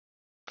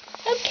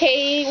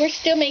Okay, we're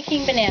still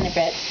making banana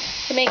bread.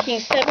 We're making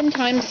 7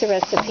 times the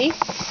recipe.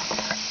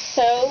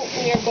 So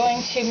we are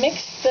going to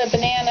mix the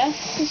banana.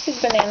 You see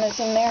the bananas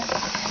in there.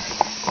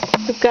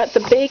 We've got the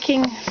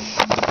baking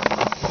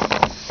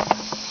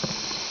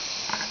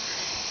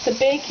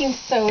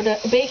soda,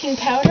 baking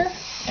powder.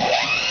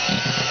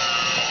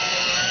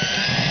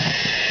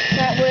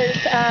 That was,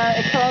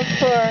 it called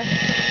for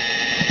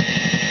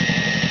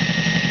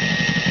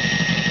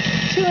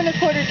 2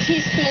 1/4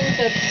 teaspoons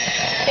of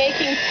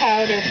baking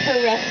powder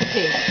per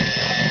recipe.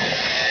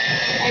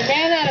 I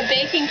ran out of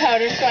baking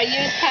powder, so I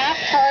used half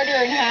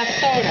tartar and half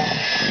soda.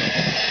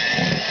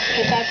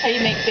 Because that's how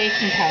you make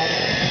baking powder.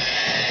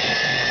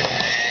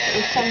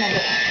 With some of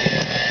it.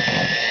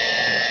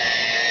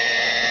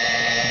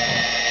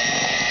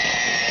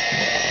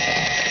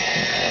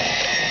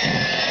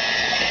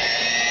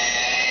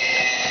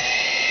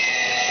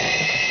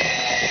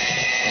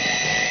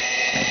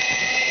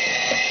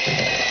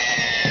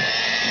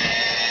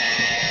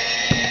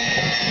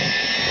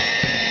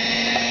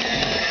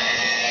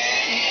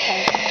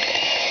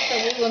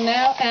 We'll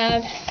now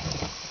add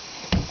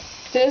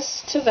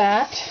this to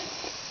that.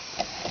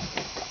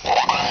 Oh,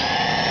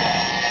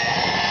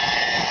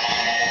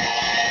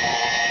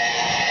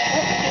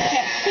 you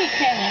can't see,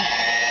 can you?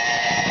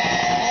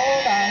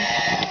 Hold on.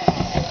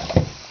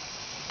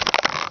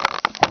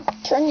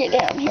 Turn you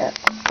down here.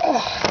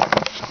 Ugh.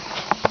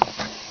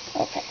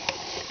 Okay.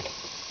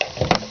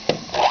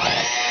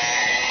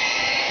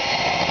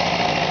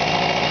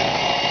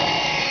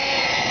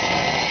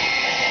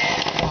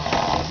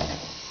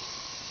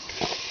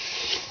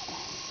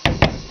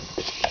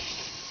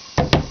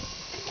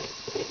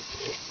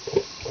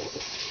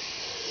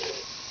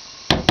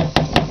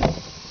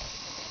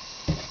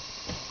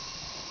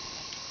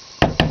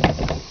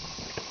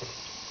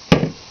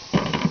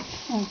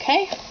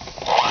 Okay.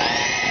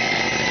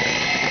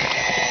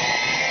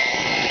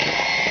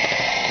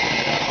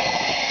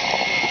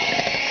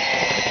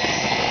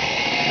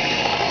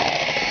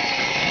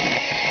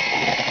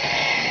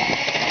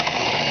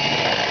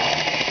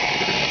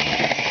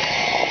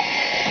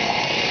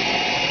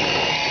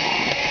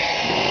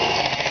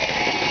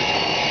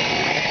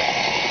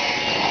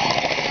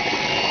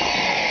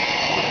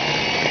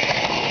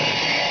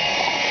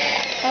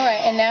 All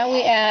right, and now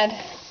we add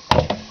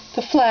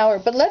the flour,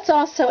 but let's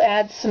also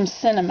add some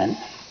cinnamon.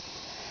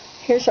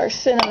 Here's our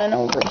cinnamon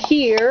over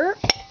here.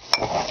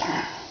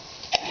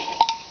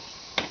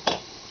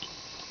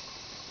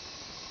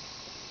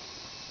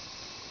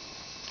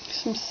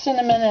 Some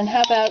cinnamon, and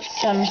how about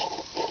some,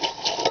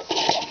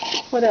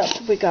 what else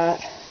have we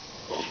got?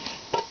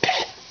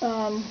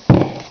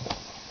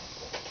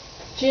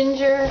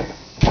 Ginger,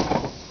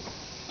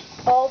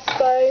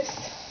 allspice,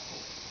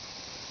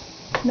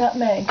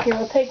 nutmeg. Here,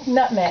 we'll take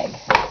nutmeg.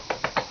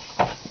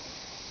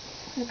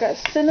 We've got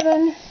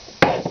cinnamon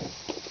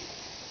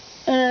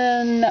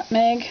and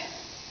nutmeg.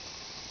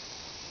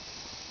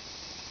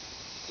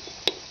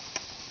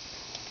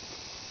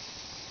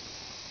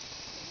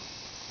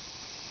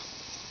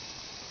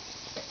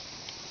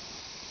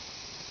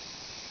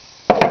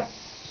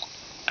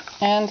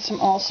 And some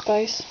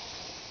allspice.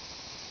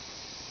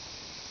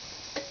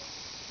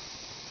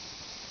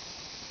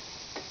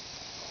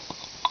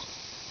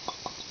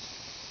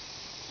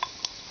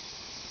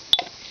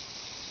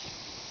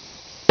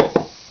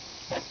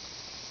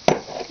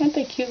 Aren't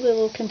they cute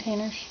little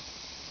containers?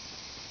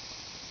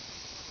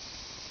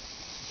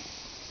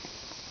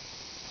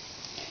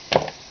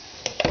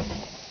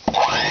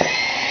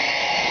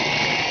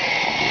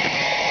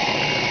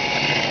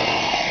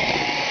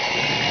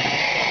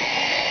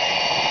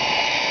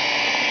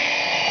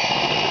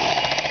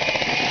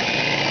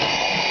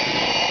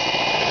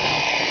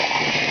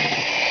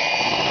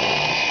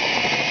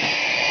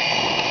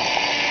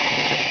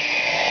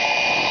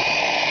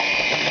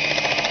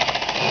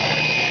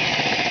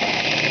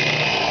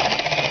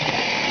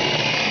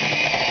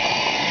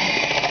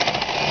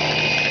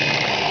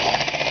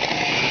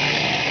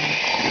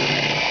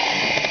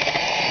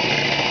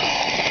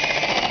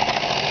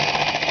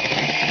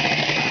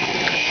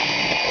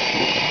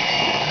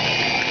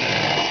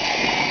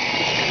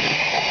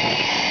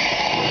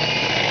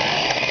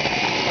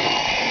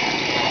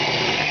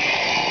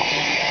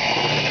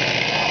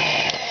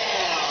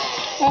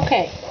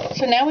 Okay,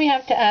 so now we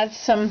have to add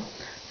some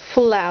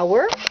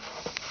flour.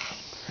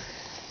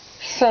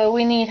 So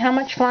we need how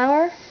much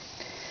flour?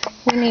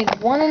 We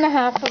need 1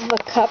 1/2 of the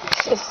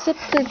cups of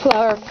sifted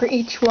flour for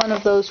each one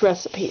of those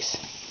recipes.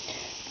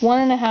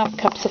 1 1/2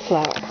 cups of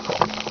flour.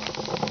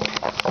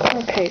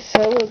 Okay,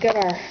 so we'll get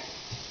our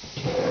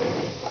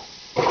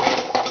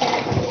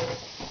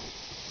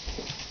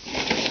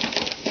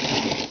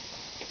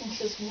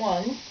this is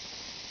 1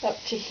 up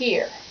to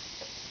here.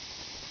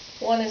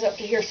 1 is up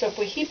to here, so if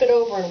we heap it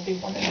over, it'll be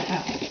 1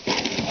 1/2.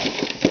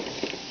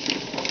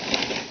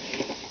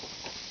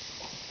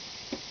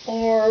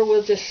 Or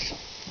we'll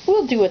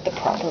do it the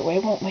proper way,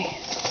 won't we?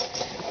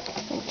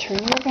 We'll turn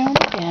you around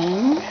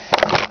again.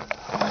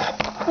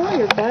 Oh,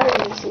 your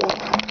battery is low.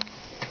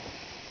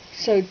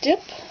 So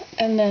dip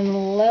and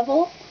then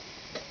level.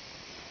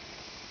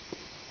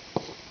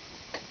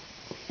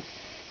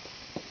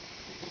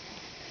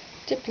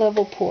 Dip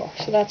level pour.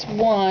 So that's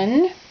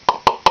 1.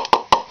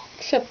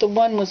 Except the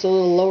 1 was a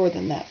little lower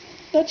than that.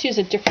 Let's use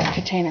a different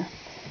container.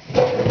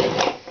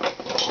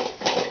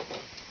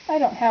 I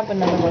don't have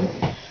another one.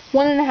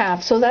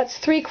 1.5. So that's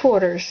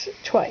 3/4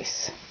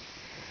 twice.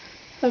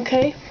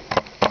 Okay?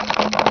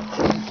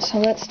 So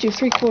let's do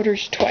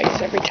 3/4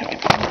 twice every time.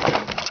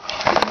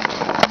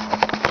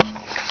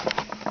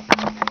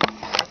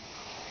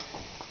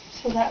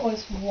 So that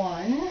was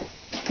 1.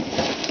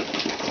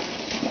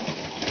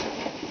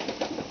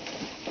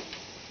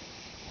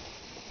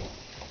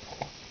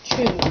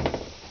 2.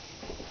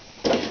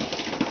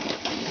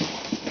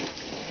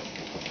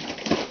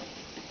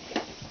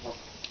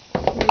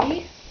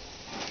 3.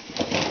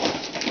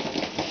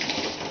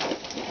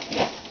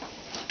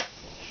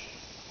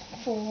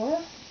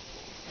 4.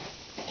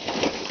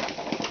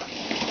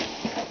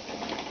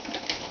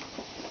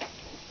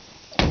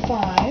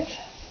 5.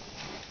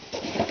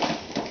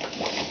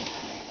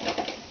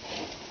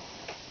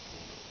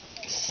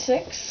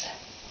 6.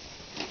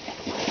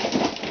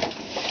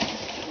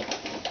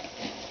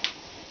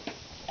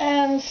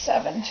 And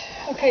 7.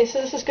 Okay,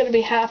 so this is going to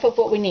be half of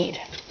what we need.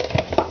 Go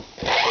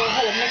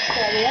ahead and mix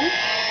that in.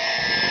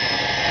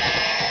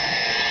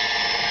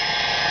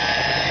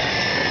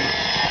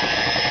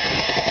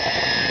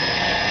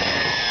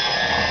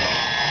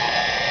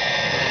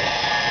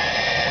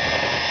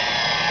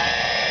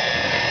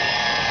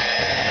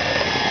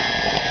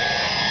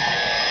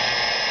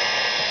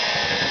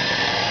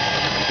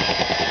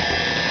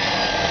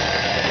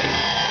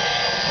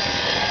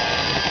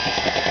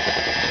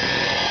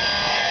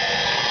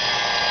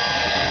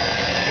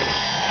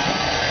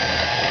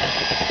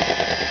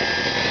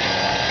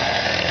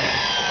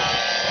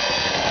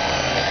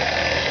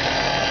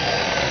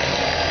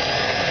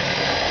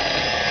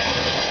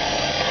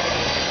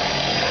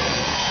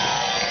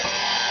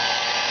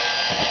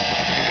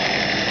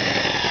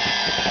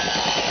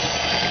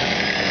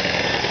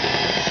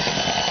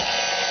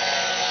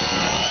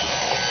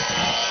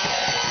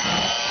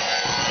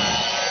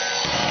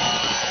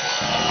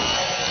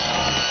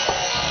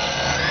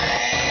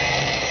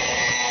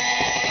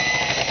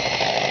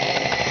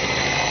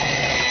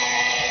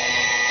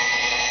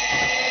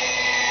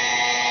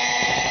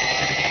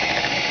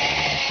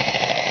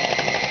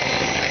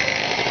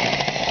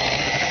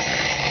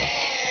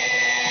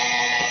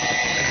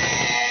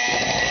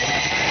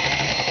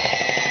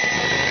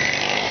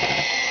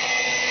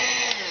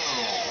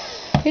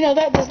 You know,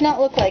 that does not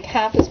look like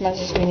half as much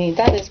as we need.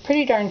 That is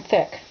pretty darn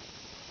thick.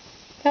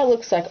 That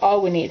looks like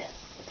all we need.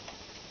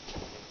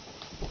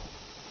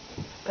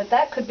 But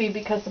that could be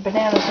because the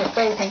bananas are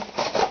frozen.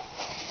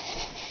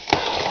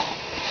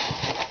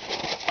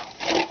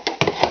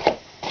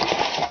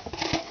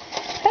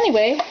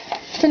 Anyway,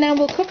 so now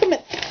we'll cook it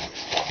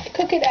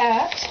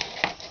at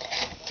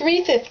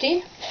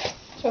 350.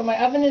 So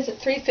my oven is at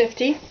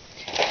 350,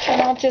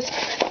 and I'll just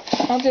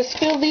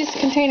fill these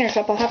containers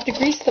up. I'll have to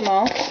grease them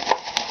all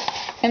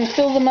and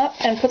fill them up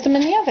and put them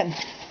in the oven.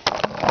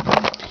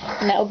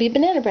 And that will be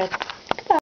banana bread.